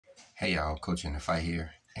Hey y'all, Coach in the Fight here,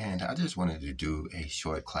 and I just wanted to do a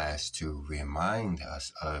short class to remind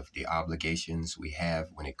us of the obligations we have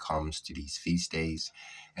when it comes to these feast days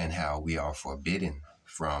and how we are forbidden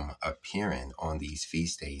from appearing on these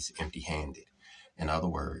feast days empty-handed. In other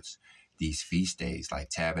words, these feast days like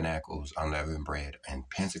Tabernacles, Unleavened Bread, and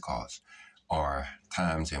Pentecost are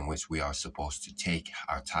times in which we are supposed to take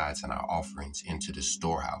our tithes and our offerings into the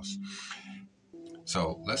storehouse.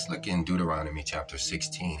 So let's look in Deuteronomy chapter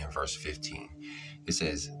 16 and verse 15. It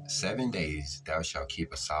says, 7 days thou shalt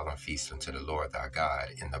keep a solemn feast unto the Lord thy God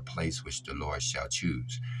in the place which the Lord shall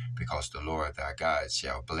choose, because the Lord thy God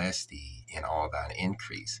shall bless thee in all thine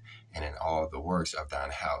increase and in all the works of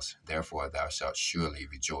thine house. Therefore thou shalt surely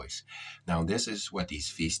rejoice. Now this is what these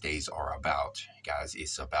feast days are about, guys.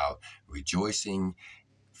 It's about rejoicing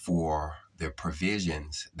for the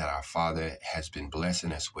provisions that our Father has been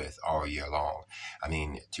blessing us with all year long. I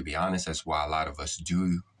mean, to be honest, that's why a lot of us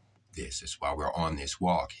do this. It's why we're on this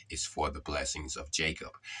walk. It's for the blessings of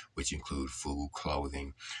Jacob, which include food,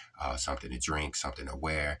 clothing, something to drink, something to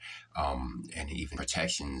wear, and even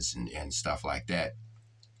protections and stuff like that.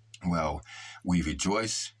 Well, we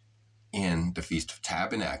rejoice in the Feast of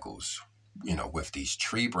Tabernacles, with these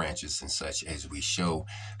tree branches and such, as we show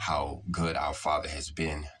how good our Father has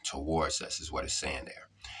been towards us, is what it's saying there.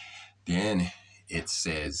 Then it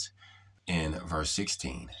says in verse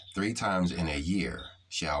 16, 3 times in a year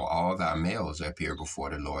shall all thy males appear before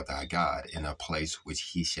the Lord thy God in a place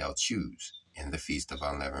which he shall choose, in the Feast of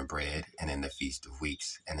Unleavened Bread, and in the Feast of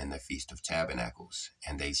Weeks, and in the Feast of Tabernacles,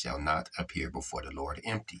 and they shall not appear before the Lord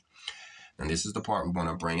empty. And this is the part we want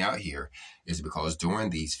to bring out here, is because during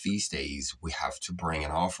these feast days, we have to bring an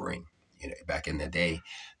offering. Back in the day,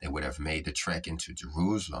 they would have made the trek into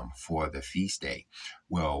Jerusalem for the feast day.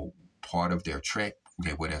 Well, part of their trek,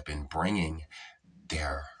 they would have been bringing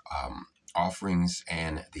their offerings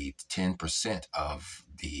and the 10% of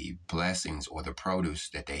the blessings or the produce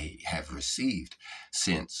that they have received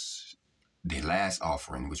since the last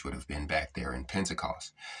offering, which would have been back there in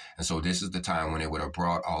Pentecost. And so this is the time when they would have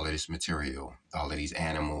brought all of this material, all of these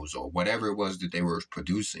animals, or whatever it was that they were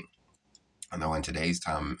producing. I know in today's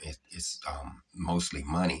time, it's mostly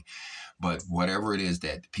money, but whatever it is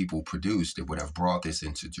that people produced, they would have brought this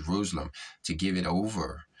into Jerusalem to give it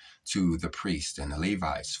over to the priests and the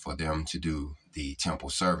Levites for them to do the temple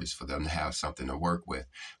service, for them to have something to work with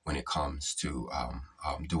when it comes to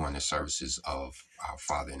doing the services of our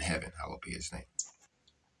Father in heaven. Hallowed be his name.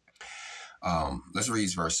 Let's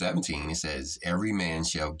read verse 17. It says, every man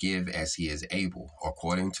shall give as he is able,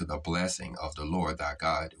 according to the blessing of the Lord thy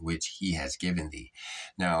God, which he has given thee.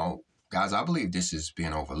 Now, guys, I believe this is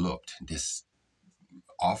being overlooked, this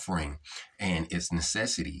offering and its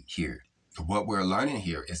necessity here. What we're learning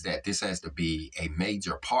here is that this has to be a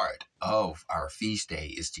major part of our feast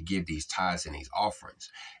day, is to give these tithes and these offerings.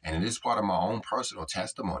 And it is part of my own personal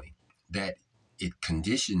testimony that it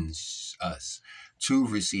conditions us to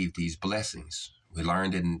receive these blessings. We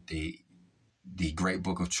learned in the great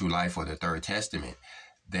book of True Life, or the Third Testament,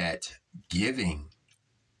 that giving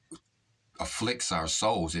afflicts our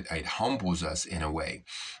souls. It humbles us in a way.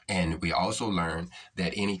 And we also learn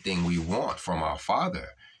that anything we want from our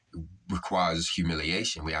Father requires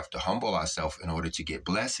humiliation. We have to humble ourselves in order to get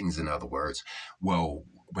blessings, in other words. Well,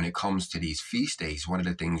 when it comes to these feast days, one of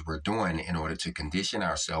the things we're doing in order to condition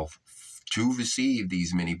ourselves to receive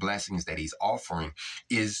these many blessings that he's offering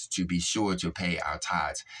is to be sure to pay our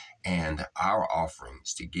tithes and our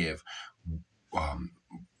offerings, to give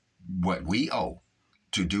what we owe,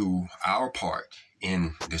 to do our part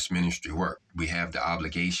in this ministry work. We have the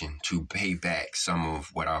obligation to pay back some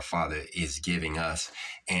of what our Father is giving us.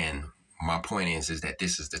 And my point is that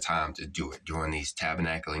this is the time to do it during these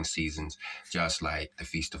tabernacling seasons, just like the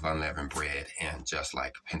Feast of Unleavened Bread and just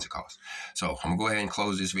like Pentecost. So I'm gonna go ahead and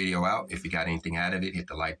close this video out. If you got anything out of it, hit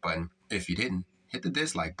the like button. If you didn't, hit the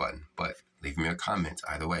dislike button, but leave me a comment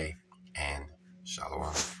either way, and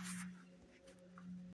shalom.